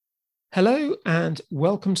Hello, and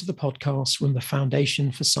welcome to the podcast from the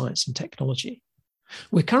Foundation for Science and Technology.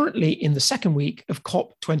 We're currently in the second week of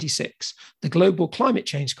COP26, the Global Climate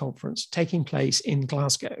Change Conference taking place in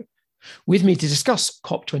Glasgow. With me to discuss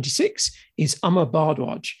COP26 is Amar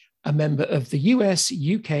Bhardwaj, a member of the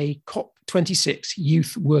US-UK COP26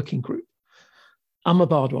 Youth Working Group. Amar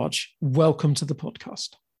Bhardwaj, welcome to the podcast.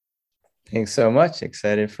 Thanks so much.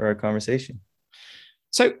 Excited for our conversation.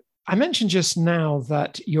 So, I mentioned just now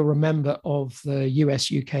that you're a member of the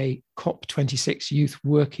US-UK COP26 Youth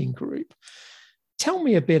Working Group. Tell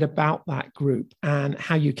me a bit about that group and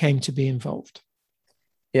how you came to be involved.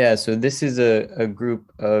 Yeah, so this is a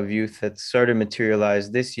group of youth that started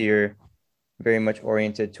materialized this year, very much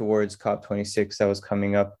oriented towards COP26 that was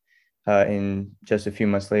coming up in just a few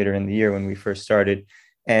months later in the year when we first started.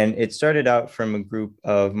 And it started out from a group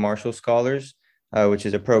of Marshall Scholars, which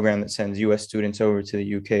is a program that sends US students over to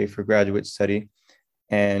the UK for graduate study.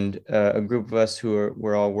 And a group of us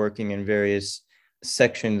were all working in various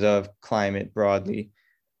sections of climate broadly,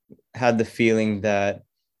 had the feeling that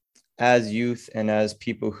as youth and as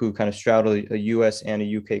people who kind of straddle a US and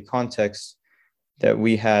a UK context, that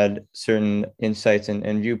we had certain insights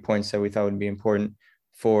and viewpoints that we thought would be important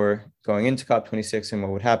for going into COP26 and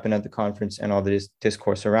what would happen at the conference and all the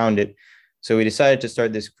discourse around it. So we decided to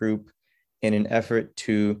start this group in an effort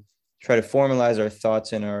to try to formalize our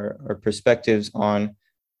thoughts and our perspectives on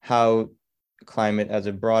how climate as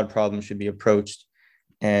a broad problem should be approached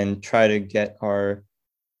and try to get our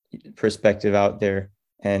perspective out there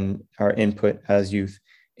and our input as youth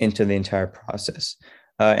into the entire process.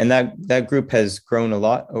 And that group has grown a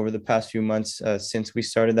lot over the past few months since we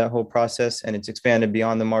started that whole process, and it's expanded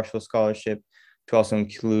beyond the Marshall Scholarship to also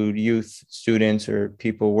include youth, students, or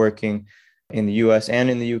people working in the US and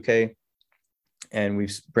in the UK. And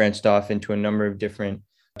we've branched off into a number of different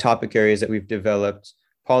topic areas that we've developed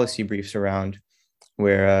policy briefs around,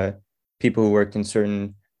 where people who worked in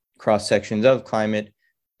certain cross sections of climate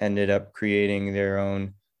ended up creating their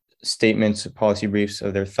own statements, policy briefs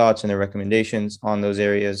of their thoughts and their recommendations on those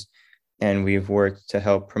areas. And we've worked to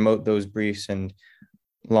help promote those briefs and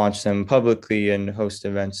launch them publicly and host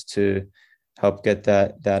events to help get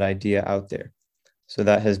that idea out there. So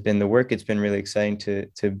that has been the work. It's been really exciting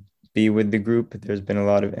to be with the group. There's been a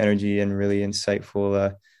lot of energy and really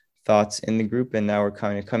insightful thoughts in the group. And now we're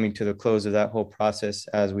kind of coming to the close of that whole process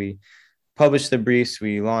as we publish the briefs,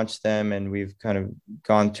 we launched them, and we've kind of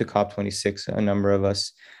gone to COP26, a number of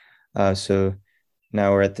us. So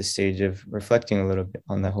now we're at the stage of reflecting a little bit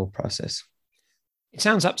on that whole process. It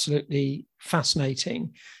sounds absolutely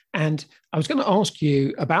fascinating. And I was going to ask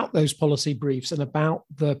you about those policy briefs and about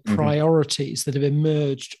the priorities that have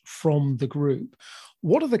emerged from the group.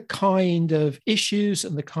 What are the kind of issues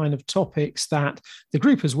and the kind of topics that the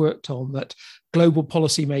group has worked on that global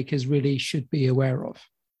policymakers really should be aware of?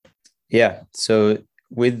 Yeah, so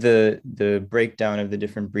with the breakdown of the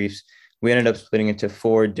different briefs, we ended up splitting into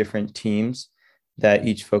 4 different teams that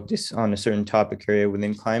each focus on a certain topic area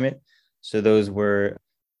within climate. So those were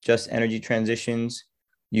just energy transitions,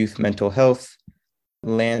 youth mental health,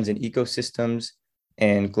 lands and ecosystems,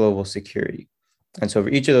 and global security. And so for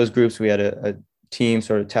each of those groups, we had a team,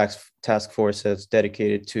 sort of task force that's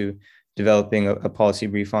dedicated to developing a policy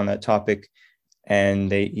brief on that topic.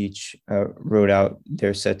 And they each wrote out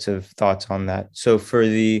their sets of thoughts on that. So for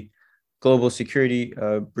the global security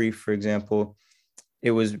brief, for example,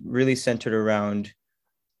 it was really centered around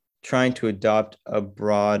trying to adopt a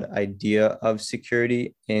broad idea of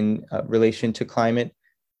security in relation to climate,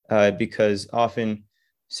 because often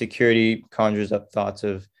security conjures up thoughts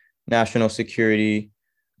of national security,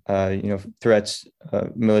 threats,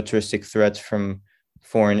 militaristic threats from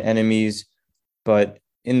foreign enemies. But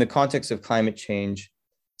in the context of climate change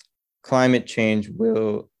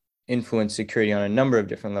will influence security on a number of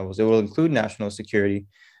different levels. It will include national security,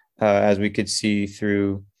 as we could see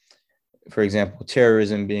through, for example,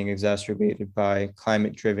 terrorism being exacerbated by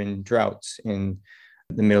climate-driven droughts in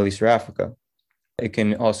the Middle East or Africa. It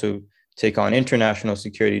can also take on international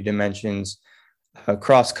security dimensions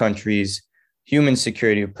across countries, human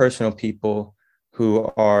security of personal people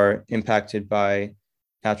who are impacted by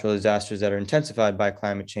natural disasters that are intensified by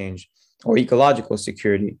climate change, or ecological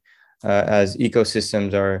security, as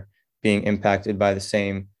ecosystems are being impacted by the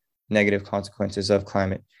same negative consequences of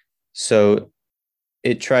climate. So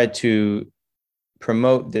it tried to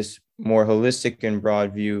promote this more holistic and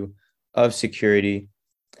broad view of security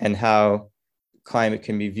and how climate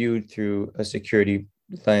can be viewed through a security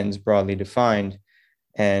lens broadly defined,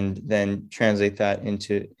 and then translate that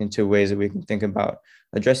into ways that we can think about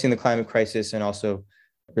addressing the climate crisis and also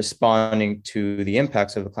responding to the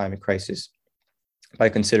impacts of the climate crisis. by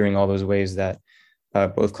considering all those ways that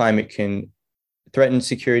both climate can threaten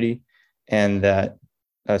security and that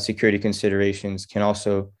security considerations can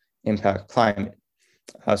also impact climate.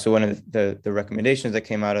 So one of the recommendations that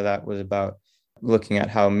came out of that was about looking at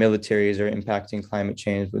how militaries are impacting climate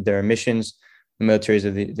change with their emissions. The militaries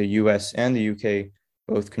of the US and the UK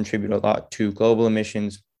both contribute a lot to global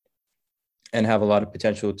emissions and have a lot of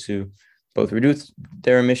potential to both reduce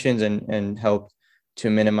their emissions and help to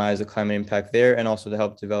minimize the climate impact there, and also to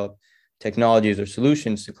help develop technologies or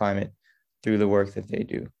solutions to climate through the work that they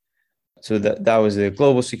do. So that was the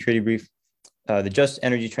global security brief. The just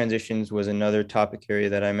energy transitions was another topic area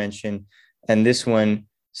that I mentioned. And this one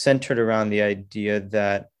centered around the idea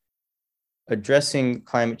that addressing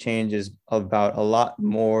climate change is about a lot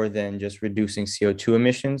more than just reducing CO2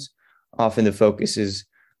 emissions. Often the focus is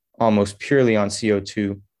almost purely on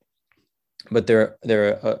CO2, but there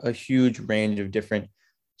are a huge range of different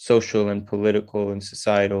social and political and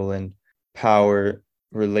societal and power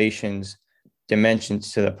relations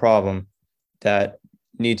dimensions to the problem that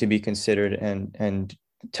need to be considered and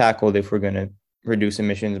tackled if we're going to reduce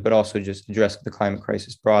emissions, but also just address the climate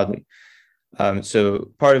crisis broadly.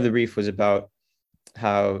 So part of the brief was about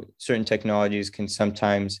how certain technologies can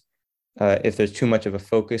sometimes, if there's too much of a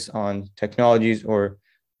focus on technologies or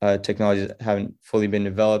technologies that haven't fully been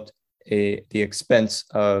developed, the expense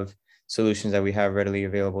of solutions that we have readily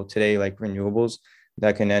available today, like renewables,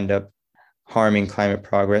 that can end up harming climate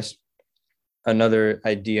progress. Another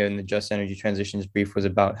idea in the Just Energy Transitions brief was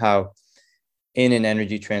about how in an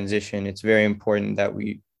energy transition, it's very important that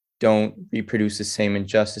we don't reproduce the same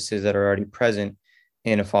injustices that are already present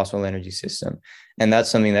in a fossil energy system. And that's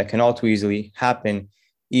something that can all too easily happen,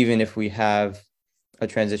 even if we have a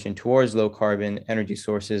transition towards low carbon energy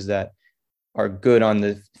sources that are good on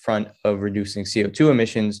the front of reducing CO2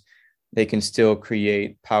 emissions. They can still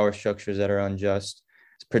create power structures that are unjust,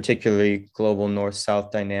 particularly global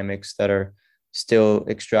north-south dynamics that are still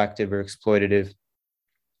extractive or exploitative.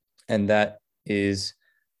 And that is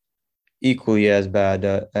equally as bad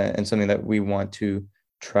and something that we want to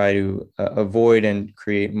try to avoid and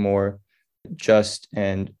create more just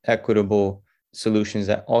and equitable solutions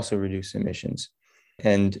that also reduce emissions.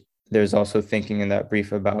 And there's also thinking in that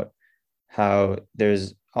brief about how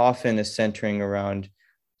there's often a centering around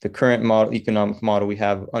the current model, economic model we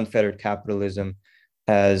have, unfettered capitalism,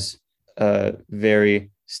 as a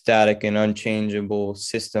very static and unchangeable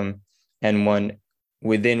system, and one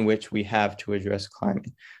within which we have to address climate.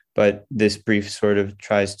 But this brief sort of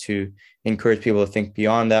tries to encourage people to think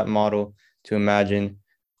beyond that model, to imagine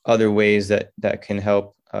other ways that can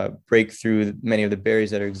help break through many of the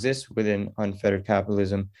barriers that exist within unfettered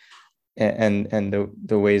capitalism, and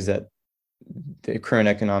the ways that the current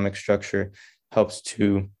economic structure helps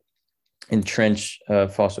to entrench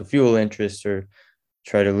fossil fuel interests or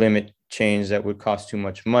try to limit change that would cost too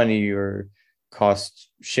much money or cost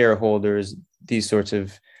shareholders, these sorts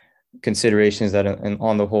of considerations that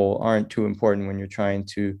on the whole aren't too important when you're trying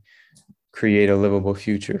to create a livable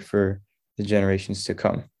future for the generations to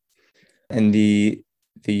come. And the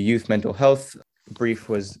youth mental health brief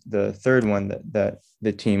was the third one that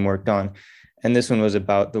the team worked on. And this one was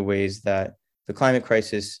about the ways that the climate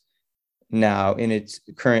crisis now in its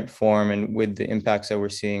current form and with the impacts that we're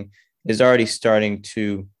seeing is already starting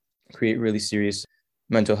to create really serious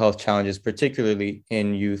mental health challenges, particularly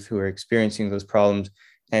in youth who are experiencing those problems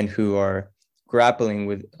and who are grappling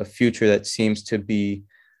with a future that seems to be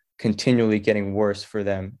continually getting worse for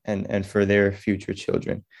them and for their future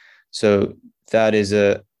children. So that is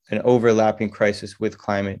an overlapping crisis with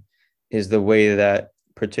climate, is the way that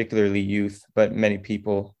particularly youth, but many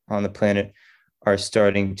people on the planet are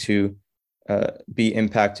starting to be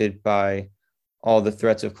impacted by all the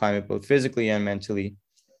threats of climate, both physically and mentally.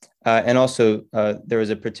 And also, there was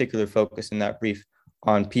a particular focus in that brief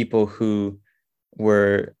on people who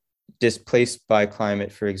were displaced by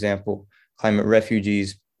climate, for example, climate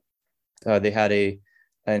refugees. They had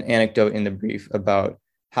an anecdote in the brief about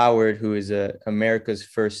Howard, who is America's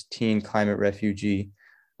first teen climate refugee,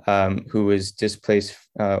 who was displaced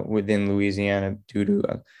within Louisiana due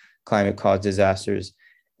to climate-caused disasters.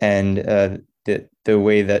 And the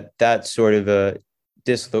way that sort of a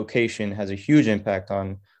dislocation has a huge impact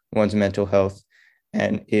on one's mental health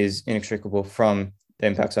and is inextricable from the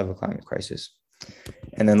impacts of the climate crisis.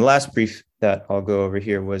 And then the last brief that I'll go over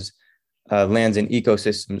here was lands and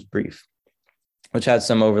ecosystems brief, which had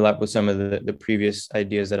some overlap with some of the previous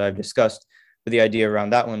ideas that I've discussed. But the idea around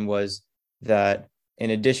that one was that in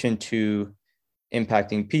addition to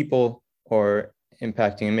impacting people or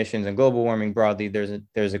impacting emissions and global warming broadly,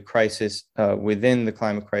 there's a crisis within the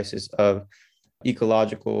climate crisis of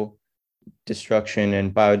ecological destruction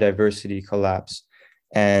and biodiversity collapse.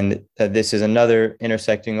 And this is another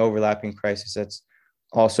intersecting, overlapping crisis that's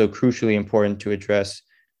also crucially important to address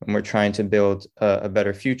when we're trying to build a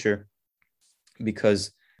better future,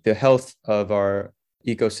 because the health of our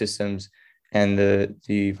ecosystems and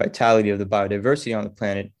the vitality of the biodiversity on the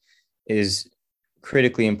planet is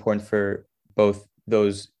critically important for both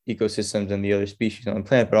those ecosystems and the other species on the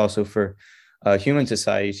planet, but also for human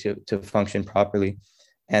society to function properly.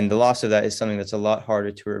 And the loss of that is something that's a lot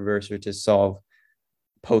harder to reverse or to solve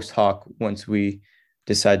post hoc once we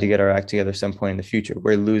decide to get our act together some point in the future.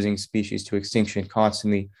 We're losing species to extinction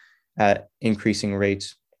constantly at increasing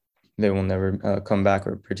rates. They will never come back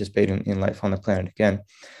or participate in life on the planet again.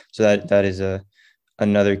 So that is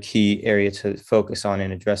another key area to focus on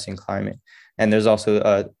in addressing climate. And there's also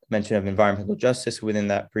a mention of environmental justice within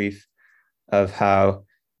that brief, of how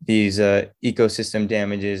these ecosystem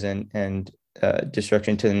damages and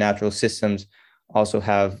destruction to the natural systems also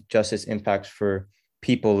have justice impacts for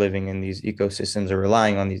people living in these ecosystems or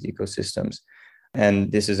relying on these ecosystems.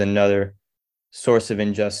 And this is another source of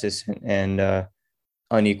injustice and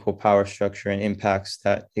unequal power structure and impacts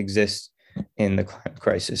that exist in the climate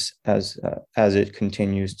crisis as it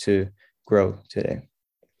continues to grow today.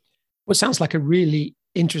 Well, it sounds like a really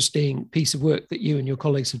interesting piece of work that you and your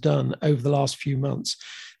colleagues have done over the last few months.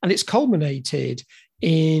 And it's culminated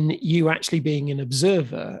in you actually being an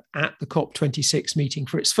observer at the COP26 meeting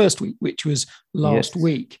for its first week, which was last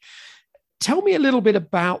week. Tell me a little bit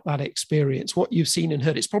about that experience, what you've seen and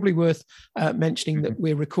heard. It's probably worth mentioning that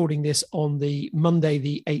we're recording this on the Monday,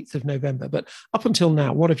 the 8th of November. But up until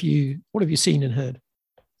now, what have you seen and heard?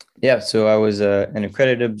 Yeah, so I was an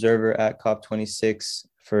accredited observer at COP26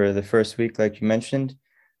 for the first week, like you mentioned.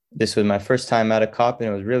 This was my first time at a COP, and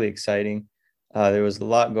it was really exciting. There was a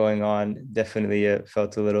lot going on. Definitely it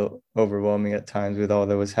felt a little overwhelming at times with all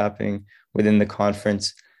that was happening within the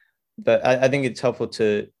conference. But I think it's helpful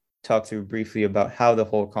to talk through briefly about how the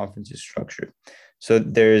whole conference is structured. So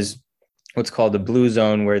there's what's called the blue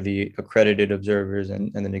zone, where the accredited observers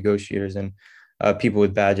and the negotiators and people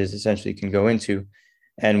with badges essentially can go into.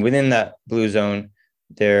 And within that blue zone,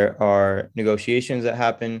 there are negotiations that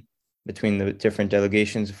happen between the different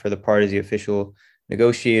delegations for the parties, the official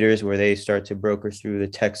negotiators, where they start to broker through the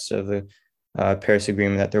texts of the Paris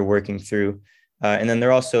Agreement that they're working through. And then there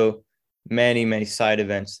are also many, many side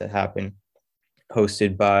events that happen,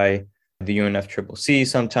 hosted by the UNFCCC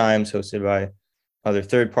sometimes, hosted by other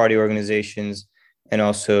third-party organizations, and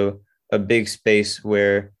also a big space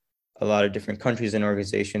where a lot of different countries and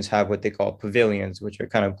organizations have what they call pavilions, which are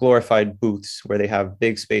kind of glorified booths where they have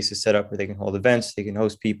big spaces set up where they can hold events, they can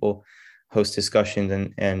host people, host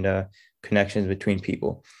discussions and connections between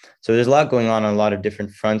people. So there's a lot going on a lot of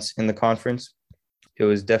different fronts in the conference. It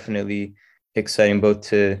was definitely exciting both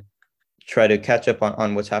to try to catch up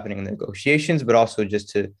on what's happening in the negotiations, but also just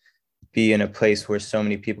to be in a place where so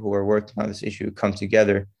many people who are working on this issue come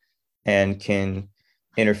together and can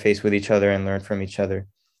interface with each other and learn from each other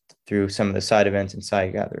through some of the side events and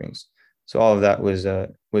side gatherings. So all of that was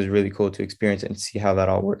really cool to experience and see how that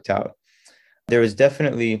all worked out. There was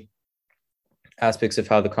definitely aspects of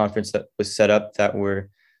how the conference that was set up that were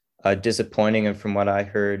disappointing, and from what I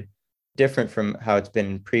heard, different from how it's been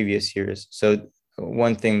in previous years. So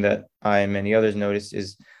one thing that I and many others noticed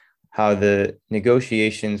is how the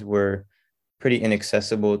negotiations were pretty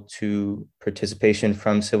inaccessible to participation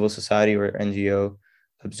from civil society or NGO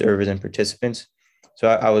observers and participants. So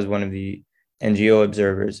I was one of the NGO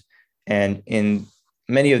observers, and in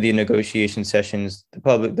many of the negotiation sessions,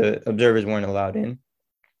 the observers weren't allowed in.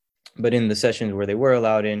 But in the sessions where they were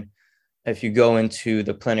allowed in, if you go into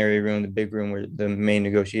the plenary room, the big room where the main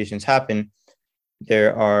negotiations happen,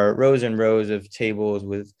 there are rows and rows of tables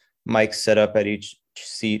with mics set up at each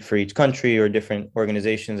seat for each country or different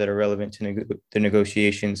organizations that are relevant to the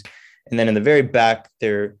negotiations. And then in the very back,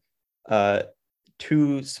 there are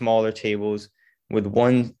two smaller tables with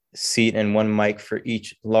one seat and one mic for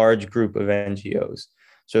each large group of NGOs.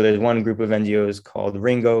 So there's one group of NGOs called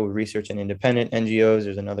RINGO, Research and Independent NGOs.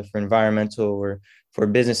 There's another for environmental or for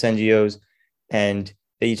business NGOs, and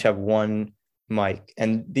they each have one mic.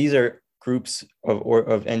 And these are groups of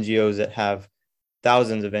NGOs that have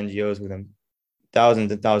thousands of NGOs with them,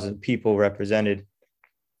 thousands and thousands of people represented,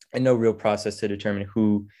 and no real process to determine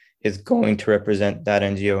who is going to represent that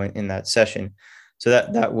NGO in that session. So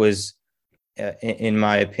that was, in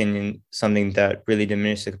my opinion, something that really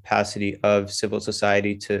diminished the capacity of civil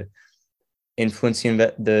society to influence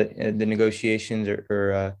the negotiations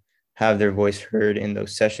or have their voice heard in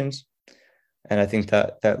those sessions. And I think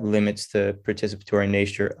that limits the participatory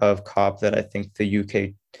nature of COP that I think the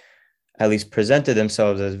UK at least presented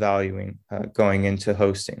themselves as valuing going into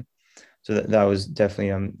hosting. So that was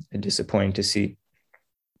definitely disappointing to see.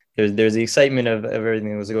 There's the excitement of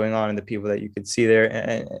everything that was going on and the people that you could see there,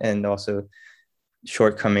 and also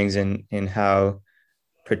shortcomings in how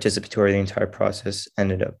participatory the entire process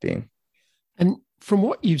ended up being. And from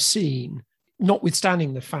what you've seen,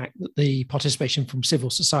 notwithstanding the fact that the participation from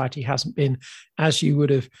civil society hasn't been as you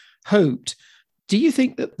would have hoped, do you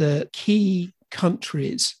think that the key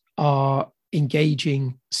countries are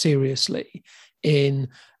engaging seriously in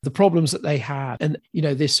the problems that they have, and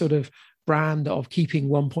this sort of brand of keeping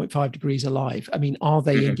 1.5 degrees alive? I mean, are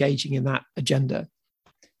they engaging in that agenda?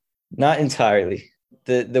 Not entirely.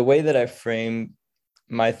 The way that I frame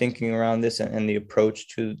my thinking around this and the approach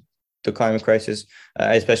to the climate crisis,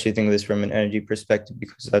 I especially think of this from an energy perspective,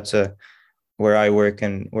 because that's where I work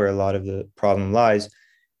and where a lot of the problem lies,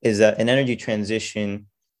 is that an energy transition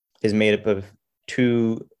is made up of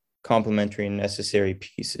two complementary and necessary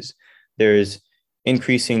pieces. There's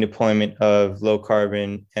increasing deployment of low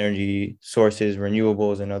carbon energy sources,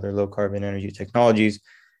 renewables, and other low carbon energy technologies.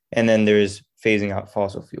 And then there's phasing out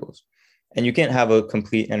fossil fuels. And you can't have a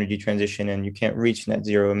complete energy transition, and you can't reach net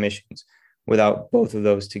zero emissions without both of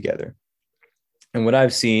those together. And what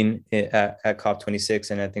I've seen at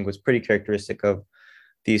COP26, and I think was pretty characteristic of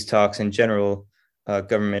these talks in general,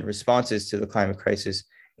 government responses to the climate crisis,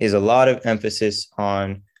 is a lot of emphasis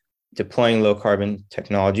on deploying low carbon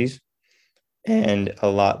technologies and a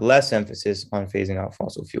lot less emphasis on phasing out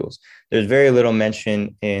fossil fuels. There's very little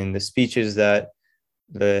mention in the speeches that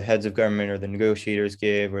the heads of government or the negotiators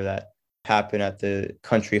give, or that happen at the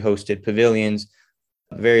country hosted pavilions.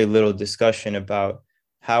 Very little discussion about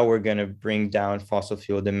how we're going to bring down fossil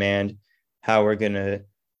fuel demand, how we're going to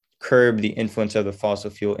curb the influence of the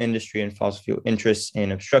fossil fuel industry and fossil fuel interests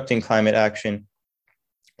in obstructing climate action.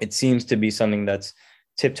 It seems to be something that's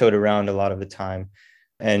tiptoed around a lot of the time.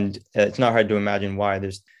 And it's not hard to imagine why.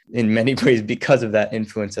 There's, in many ways, because of that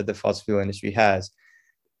influence that the fossil fuel industry has.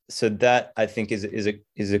 So that, I think, is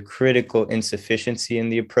a critical insufficiency in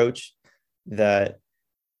the approach, that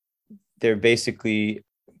they're basically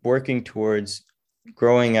working towards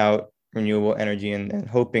growing out renewable energy and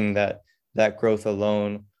hoping that that growth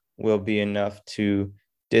alone will be enough to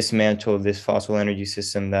dismantle this fossil energy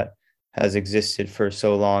system that has existed for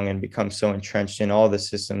so long and become so entrenched in all the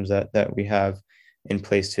systems that we have in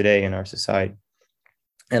place today in our society.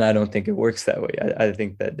 And I don't think it works that way. I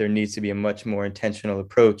think that there needs to be a much more intentional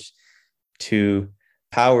approach to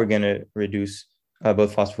how we're going to reduce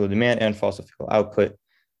both fossil fuel demand and fossil fuel output,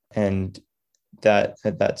 and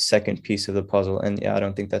that second piece of the puzzle. And yeah, I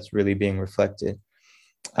don't think that's really being reflected.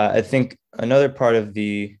 I think another part of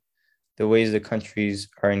the ways the countries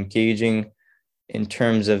are engaging in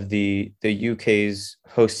terms of the UK's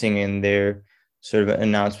hosting and their sort of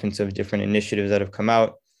announcements of different initiatives that have come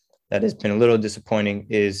out, that has been a little disappointing,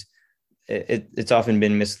 is it's often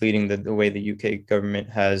been misleading the way the UK government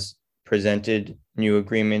has presented new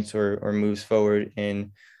agreements or moves forward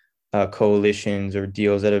in coalitions or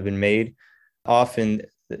deals that have been made. Often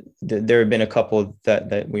there have been a couple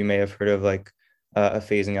that we may have heard of, like a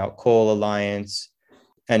phasing out coal alliance,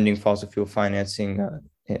 ending fossil fuel financing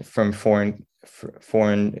from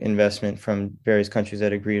foreign investment from various countries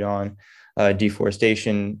that agreed on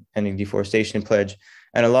deforestation, ending deforestation pledge.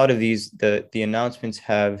 And a lot of these, the announcements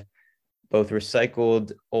have both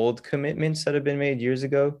recycled old commitments that have been made years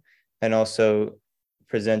ago, and also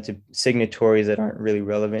presented signatories that aren't really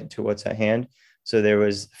relevant to what's at hand. So there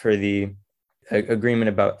was, for the agreement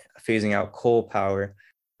about phasing out coal power,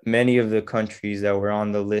 many of the countries that were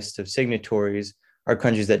on the list of signatories are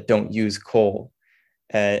countries that don't use coal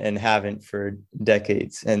and haven't for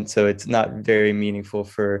decades. And so it's not very meaningful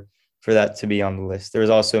for that to be on the list. There was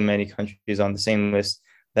also many countries on the same list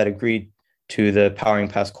that agreed to the Powering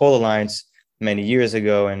Past Coal Alliance many years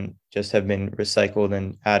ago and just have been recycled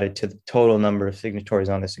and added to the total number of signatories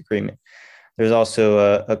on this agreement. There's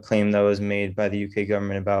also a claim that was made by the UK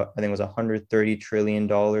government about, I think it was $130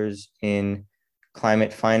 trillion in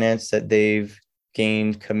climate finance that they've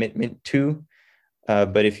gained commitment to.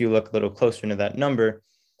 But if you look a little closer into that number,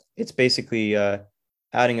 it's basically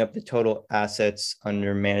adding up the total assets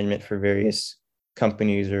under management for various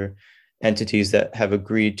companies or entities that have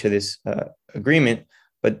agreed to this agreement.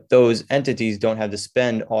 But those entities don't have to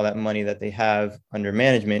spend all that money that they have under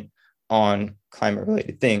management on climate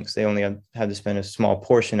related things. They only have to spend a small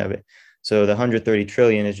portion of it. So the 130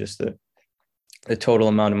 trillion is just the total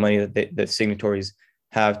amount of money that signatories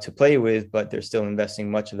have to play with, but they're still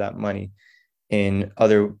investing much of that money in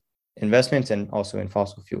other investments and also in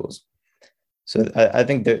fossil fuels. So I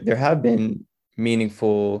think there have been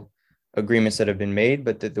meaningful agreements that have been made,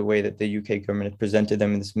 but the way that the UK government has presented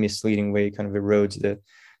them in this misleading way kind of erodes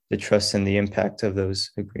the trust and the impact of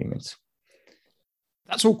those agreements.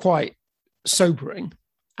 That's all quite sobering.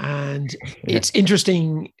 And Yeah. it's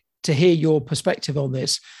interesting to hear your perspective on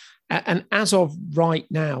this. And as of right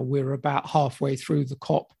now, we're about halfway through the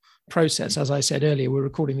COP process. As I said earlier, we're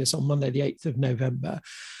recording this on Monday, the 8th of November.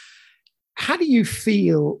 How do you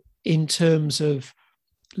feel in terms of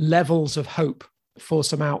levels of hope for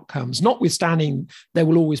some outcomes, notwithstanding there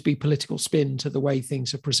will always be political spin to the way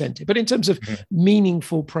things are presented, but in terms of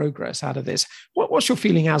meaningful progress out of this, what's your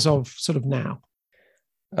feeling as of sort of now?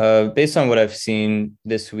 Based on what I've seen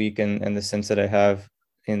this week and the sense that I have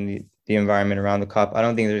in the environment around the COP, I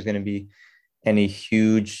don't think there's going to be any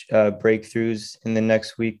huge breakthroughs in the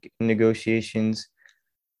next week negotiations.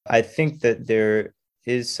 I think that there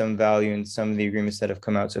is some value in some of the agreements that have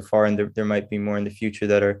come out so far, and there might be more in the future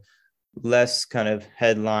that are less kind of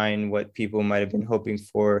headline, what people might have been hoping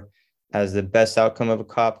for as the best outcome of a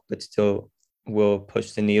COP, but still will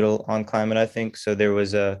push the needle on climate, I think. So there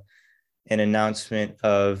was an announcement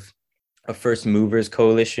of a first movers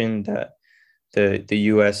coalition that the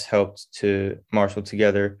US helped to marshal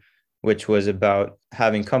together, which was about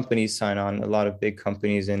having companies sign on, a lot of big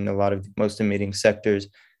companies in a lot of the most emitting sectors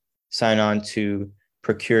sign on to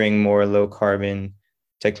procuring more low carbon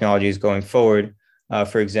technologies going forward.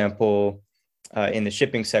 For example, in the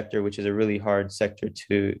shipping sector, which is a really hard sector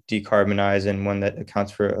to decarbonize and one that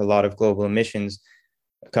accounts for a lot of global emissions,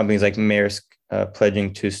 companies like Maersk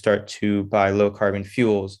pledging to start to buy low carbon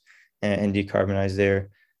fuels and decarbonize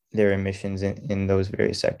their emissions in those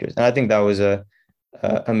various sectors. And I think that was a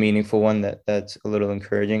meaningful one that's a little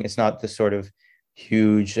encouraging. It's not the sort of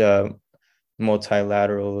huge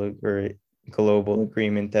multilateral or global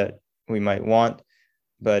agreement that we might want,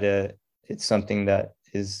 but it's something that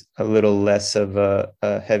is a little less of a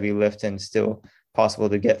heavy lift and still possible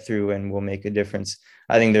to get through and will make a difference.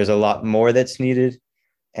 I think there's a lot more that's needed,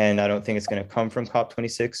 and I don't think it's going to come from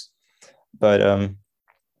COP26, but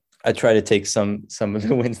I try to take some of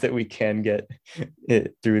the wins that we can get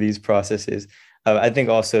through these processes. I think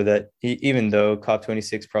also that even though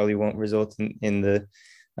COP26 probably won't result in the,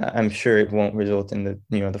 I'm sure it won't result in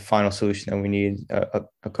the final solution that we need,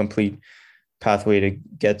 a complete pathway to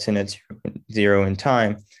get to net zero in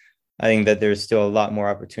time. I think that there's still a lot more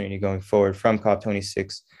opportunity going forward from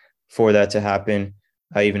COP26 for that to happen,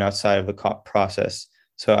 even outside of the COP process.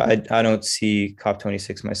 So I don't see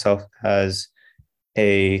COP26 myself as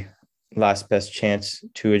a last best chance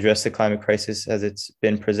to address the climate crisis as it's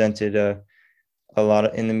been presented a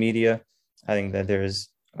lot in the media. I think that there's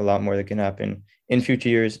a lot more that can happen in future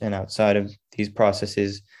years and outside of these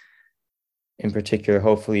processes, in particular,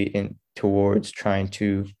 hopefully towards trying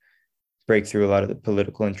to break through a lot of the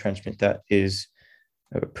political entrenchment that is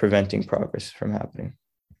preventing progress from happening.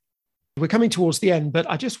 We're coming towards the end, but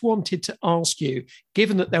I just wanted to ask you,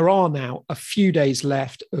 given that there are now a few days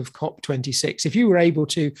left of COP26, if you were able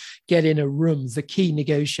to get in a room the key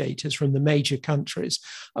negotiators from the major countries,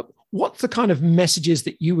 what's the kind of messages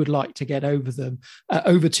that you would like to get over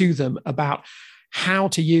to them about how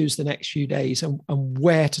to use the next few days and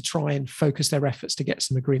where to try and focus their efforts to get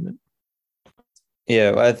some agreement?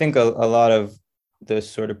 Yeah, I think a lot of the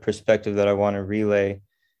sort of perspective that I want to relay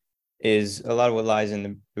is a lot of what lies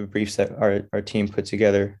in the briefs that our team put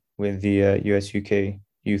together with the US-UK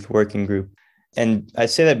Youth Working Group. And I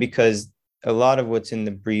say that because a lot of what's in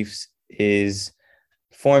the briefs is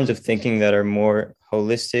forms of thinking that are more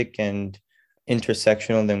holistic and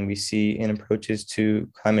intersectional than we see in approaches to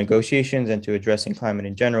climate negotiations and to addressing climate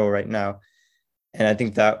in general right now. And I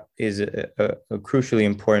think that is a crucially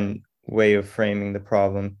important way of framing the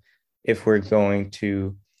problem if we're going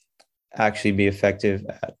to actually be effective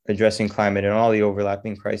at addressing climate and all the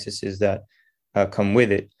overlapping crises that come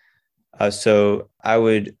with it. So I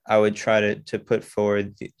would try to put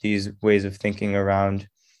forward these ways of thinking around,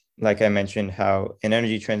 like I mentioned, how an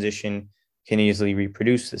energy transition can easily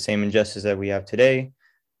reproduce the same injustice that we have today,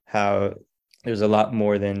 how there's a lot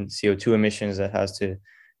more than CO2 emissions that has to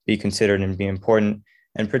be considered and be important.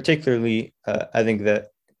 And particularly, I think that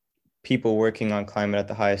people working on climate at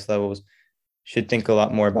the highest levels should think a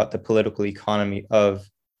lot more about the political economy of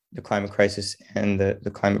the climate crisis and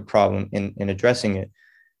the climate problem in addressing it.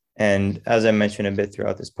 And as I mentioned a bit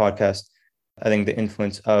throughout this podcast, I think the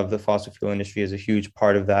influence of the fossil fuel industry is a huge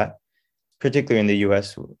part of that, particularly in the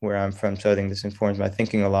US, where I'm from. So I think this informs my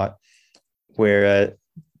thinking a lot, where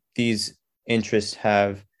these interests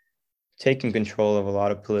have taken control of a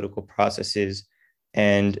lot of political processes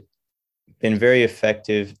and been very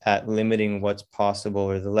effective at limiting what's possible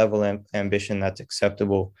or the level of ambition that's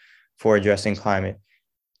acceptable for addressing climate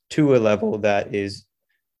to a level that is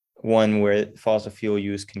one where fossil fuel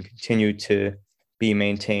use can continue to be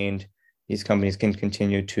maintained. These companies can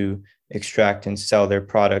continue to extract and sell their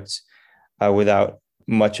products without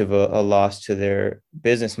much of a loss to their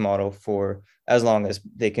business model for as long as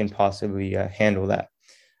they can possibly handle that.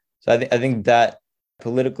 So I think that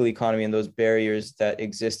political economy and those barriers that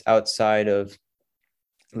exist outside of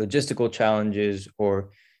logistical challenges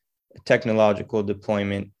or technological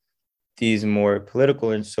deployment, these more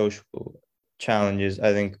political and social challenges,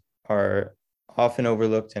 I think, are often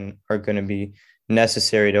overlooked and are going to be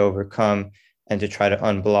necessary to overcome and to try to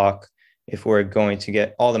unblock if we're going to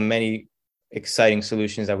get all the many exciting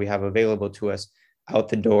solutions that we have available to us out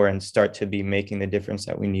the door and start to be making the difference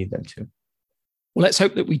that we need them to. Well, let's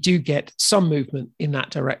hope that we do get some movement in that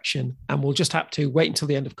direction, and we'll just have to wait until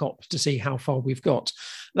the end of COP to see how far we've got.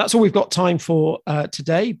 That's all we've got time for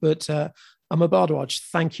today, but Amar Bhardwaj,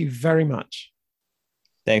 thank you very much.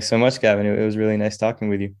 Thanks so much, Gavin. It was really nice talking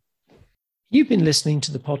with you. You've been listening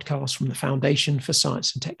to the podcast from the Foundation for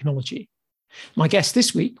Science and Technology. My guest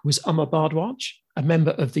this week was Amar Bhardwaj, a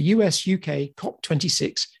member of the US-UK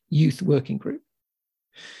COP26 Youth Working Group.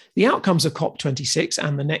 The outcomes of COP26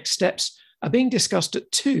 and the next steps are being discussed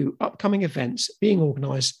at two upcoming events being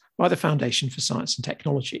organised by the Foundation for Science and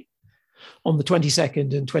Technology. On the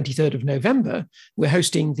 22nd and 23rd of November, we're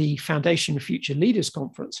hosting the Foundation Future Leaders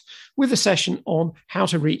Conference with a session on how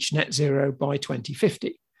to reach net zero by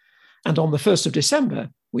 2050. And on the 1st of December,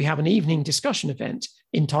 we have an evening discussion event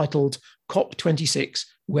entitled COP26,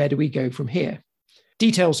 Where Do We Go From Here?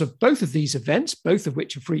 Details of both of these events, both of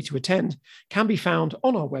which are free to attend, can be found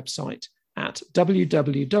on our website at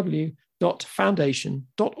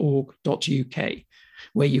www.foundation.org.uk,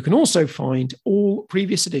 where you can also find all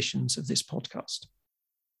previous editions of this podcast.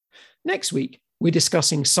 Next week, we're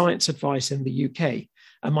discussing science advice in the UK,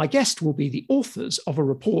 and my guest will be the authors of a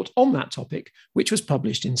report on that topic, which was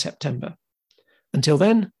published in September. Until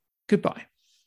then, goodbye.